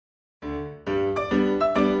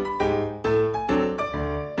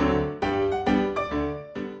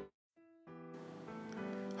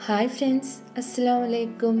Hi friends, Assalamu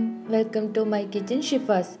alaikum. Welcome to my kitchen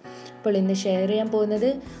Shifas. ഇപ്പോൾ ഇന്ന് share ചെയ്യാൻ പോകുന്നത്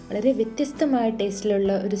വളരെ വ്യത്യസ്തമായ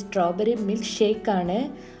ടേസ്റ്റിലുള്ള ഒരു സ്ട്രോബെറി മിൽക്ക് ഷേക്ക് ആണ്.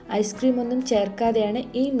 ഐസ്ക്രീം ഒന്നും ചേർക്കാതെയാണ്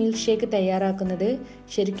ഈ മിൽക്ക് ഷേക്ക് തയ്യാറാക്കുന്നത്.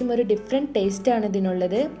 ശരിക്കും ഒരു ഡിഫറെൻറ്റ് ടേസ്റ്റ് ആണ്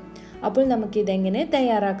ഇതിനുള്ളത്. അപ്പോൾ നമുക്ക് ഇതെങ്ങനെ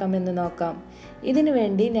തയ്യാറാക്കാമെന്ന് നോക്കാം. ഇതിനു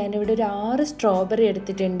വേണ്ടി ഞാനിവിടെ ഒരു 6 സ്ട്രോബെറി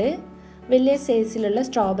എടുത്തിട്ടുണ്ട്. വലിയ സൈസിലുള്ള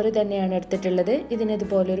സ്ട്രോബെറി തന്നെയാണ് എടുത്തിട്ടുള്ളത്.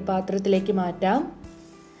 ഇതിനതുപോലെ ഒരു പാത്രത്തിലേക്ക് മാറ്റാം.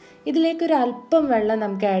 ഇതിലേക്ക് ഒരു അല്പം വെള്ളം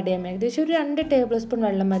നമുക്ക് ആഡ് ചെയ്യാം. ഏകദേശം ഒരു 2 ടേബിൾ സ്പൂൺ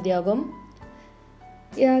വെള്ളം മതിയാകും.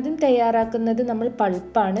 ആദ്യം തയ്യാറാക്കുന്നത് നമ്മൾ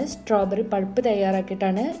പൾപ്പാണ്. സ്ട്രോബെറി പൾപ്പ്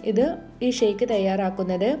തയ്യാറാക്കിയിട്ടാണ് ഈ ഷേക്ക്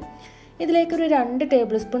തയ്യാറാക്കുന്നത്. ഇതിലേക്കൊരു 2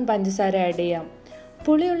 ടേബിൾ സ്പൂൺ പഞ്ചസാര ആഡ് ചെയ്യാം.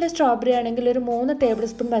 പുളിയുള്ള സ്ട്രോബെറി ആണെങ്കിൽ ഒരു 3 ടേബിൾ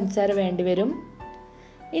സ്പൂൺ പഞ്ചസാര വേണ്ടി വരും.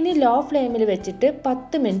 ഇനി ലോ ഫ്ലെയിമിൽ വെച്ചിട്ട്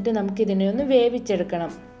 10 മിനിറ്റ് നമുക്കിതിനെ ഒന്ന്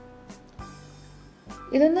വേവിച്ചെടുക്കണം.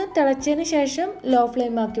 ഇതൊന്ന് തിളച്ചതിന് ശേഷം ലോ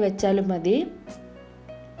ഫ്ലെയിം ആക്കി വെച്ചാലും മതി.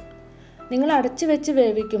 നിങ്ങൾ അടച്ചു വെച്ച്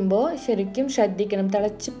വേവിക്കുമ്പോൾ ശരിക്കും ശ്രദ്ധിക്കണം,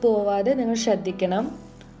 തിളച്ച് പോവാതെ നിങ്ങൾ ശ്രദ്ധിക്കണം.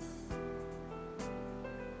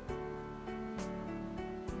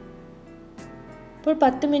 ഇപ്പോൾ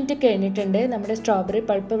 10 മിനിറ്റ് കഴിഞ്ഞിട്ടുണ്ട്. നമ്മുടെ സ്ട്രോബെറി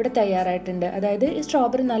പൾപ്പ് ഇവിടെ തയ്യാറായിട്ടുണ്ട്. അതായത് ഈ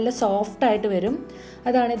സ്ട്രോബെറി നല്ല സോഫ്റ്റ് ആയിട്ട് വരും.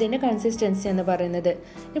 അതാണ് ഇതിൻ്റെ കൺസിസ്റ്റൻസി എന്ന് പറയുന്നത്.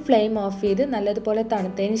 ഈ ഫ്ലെയിം ഓഫ് ചെയ്ത് നല്ലതുപോലെ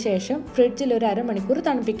തണുത്തതിന് ശേഷം ഫ്രിഡ്ജിൽ ഒരു അരമണിക്കൂർ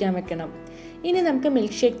തണുപ്പിക്കാൻ വെക്കണം. ഇനി നമുക്ക്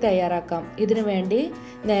മിൽക്ക് ഷേക്ക് തയ്യാറാക്കാം. ഇതിനു വേണ്ടി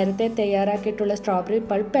നേരത്തെ തയ്യാറാക്കിയിട്ടുള്ള സ്ട്രോബെറി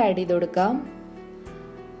പൾപ്പ് ആഡ് ചെയ്ത് കൊടുക്കാം.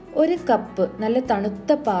 1 കപ്പ് നല്ല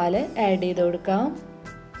തണുത്ത പാല് ആഡ് ചെയ്ത് കൊടുക്കാം.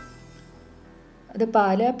 അത്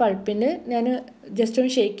പാല് പൾപ്പിന് ഞാൻ ജസ്റ്റ്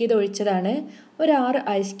ഒന്ന് ഷേക്ക് ചെയ്ത് ഒഴിച്ചതാണ്. ഒരു 6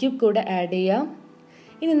 ഐസ് ക്യൂബ് കൂടെ ആഡ് ചെയ്യാം.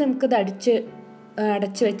 ഇനി നമുക്കത്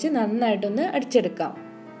അടച്ചു വെച്ച് നന്നായിട്ടൊന്ന് അടിച്ചെടുക്കാം.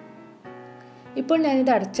 ഇപ്പോൾ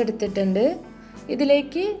ഞാനിത് അടച്ചെടുത്തിട്ടുണ്ട്.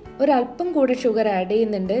 ഇതിലേക്ക് ഒരല്പം കൂടെ ഷുഗർ ആഡ്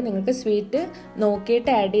ചെയ്യുന്നുണ്ട്. നിങ്ങൾക്ക് സ്വീറ്റ്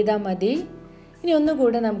നോക്കിയിട്ട് ആഡ് ചെയ്താൽ മതി. ഇനി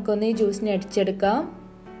ഒന്നുകൂടെ നമുക്കൊന്ന് ഈ ജ്യൂസിനെ അടിച്ചെടുക്കാം.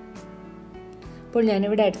 ഇപ്പോൾ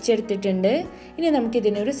ഞാനിവിടെ അടിച്ചെടുത്തിട്ടുണ്ട്. ഇനി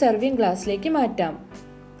നമുക്കിതിനൊരു സെർവിങ് ഗ്ലാസ്സിലേക്ക് മാറ്റാം.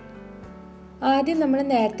 ആദ്യം നമ്മൾ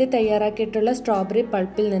നേരത്തെ തയ്യാറാക്കിയിട്ടുള്ള സ്ട്രോബെറി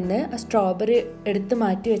പൾപ്പിൽ നിന്ന് ആ സ്ട്രോബെറി എടുത്ത്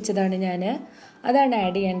മാറ്റി വെച്ചതാണ് അതാണ്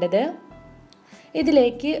ആഡ് ചെയ്യേണ്ടത്.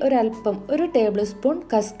 ഇതിലേക്ക് ഒരു ടേബിൾ സ്പൂൺ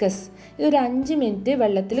കസ്കസ്, ഇതൊരു 5 മിനിറ്റ്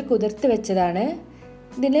വെള്ളത്തിൽ കുതിർത്ത് വെച്ചതാണ്.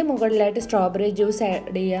 ഇതിന് മുകളിലായിട്ട് സ്ട്രോബെറി ജ്യൂസ്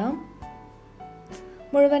ആഡ് ചെയ്യാം.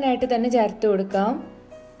 മുഴുവനായിട്ട് തന്നെ ചേർത്ത് കൊടുക്കാം.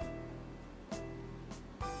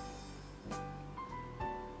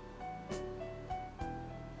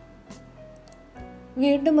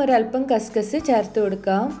 വീണ്ടും ഒരല്പം കസ്കസ് ചേർത്ത്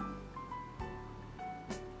കൊടുക്കാം.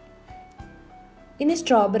 ഇനി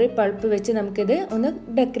സ്ട്രോബെറി പൾപ്പ് വെച്ച് നമുക്കിത് ഒന്ന്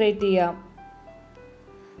ഡെക്കറേറ്റ് ചെയ്യാം.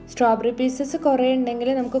 സ്ട്രോബെറി പീസസ് കുറേ ഉണ്ടെങ്കിൽ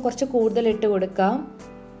നമുക്ക് കുറച്ച് കൂടുതൽ ഇട്ട് കൊടുക്കാം.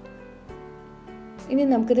 ഇനി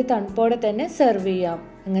നമുക്കിത് തണുപ്പോടെ തന്നെ സെർവ് ചെയ്യാം.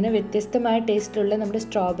 അങ്ങനെ വ്യത്യസ്തമായ ടേസ്റ്റുള്ള നമ്മുടെ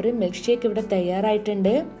സ്ട്രോബെറി മിൽക്ക് ഷേക്ക് ഇവിടെ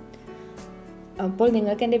തയ്യാറായിട്ടുണ്ട്. അപ്പോൾ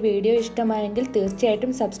നിങ്ങൾക്ക് എൻ്റെ വീഡിയോ ഇഷ്ടമായെങ്കിൽ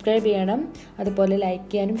തീർച്ചയായിട്ടും സബ്സ്ക്രൈബ് ചെയ്യണം. അതുപോലെ ലൈക്ക്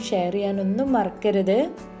ചെയ്യാനും ഷെയർ ചെയ്യാനും ഒന്നും മറക്കരുത്.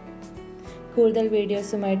 കൂടുതൽ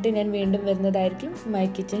വീഡിയോസുമായിട്ട് ഞാൻ വീണ്ടും വരുന്നതായിരിക്കും മൈ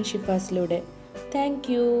കിച്ചൻ ഷിഫാസിലൂടെ.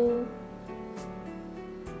 Thank you.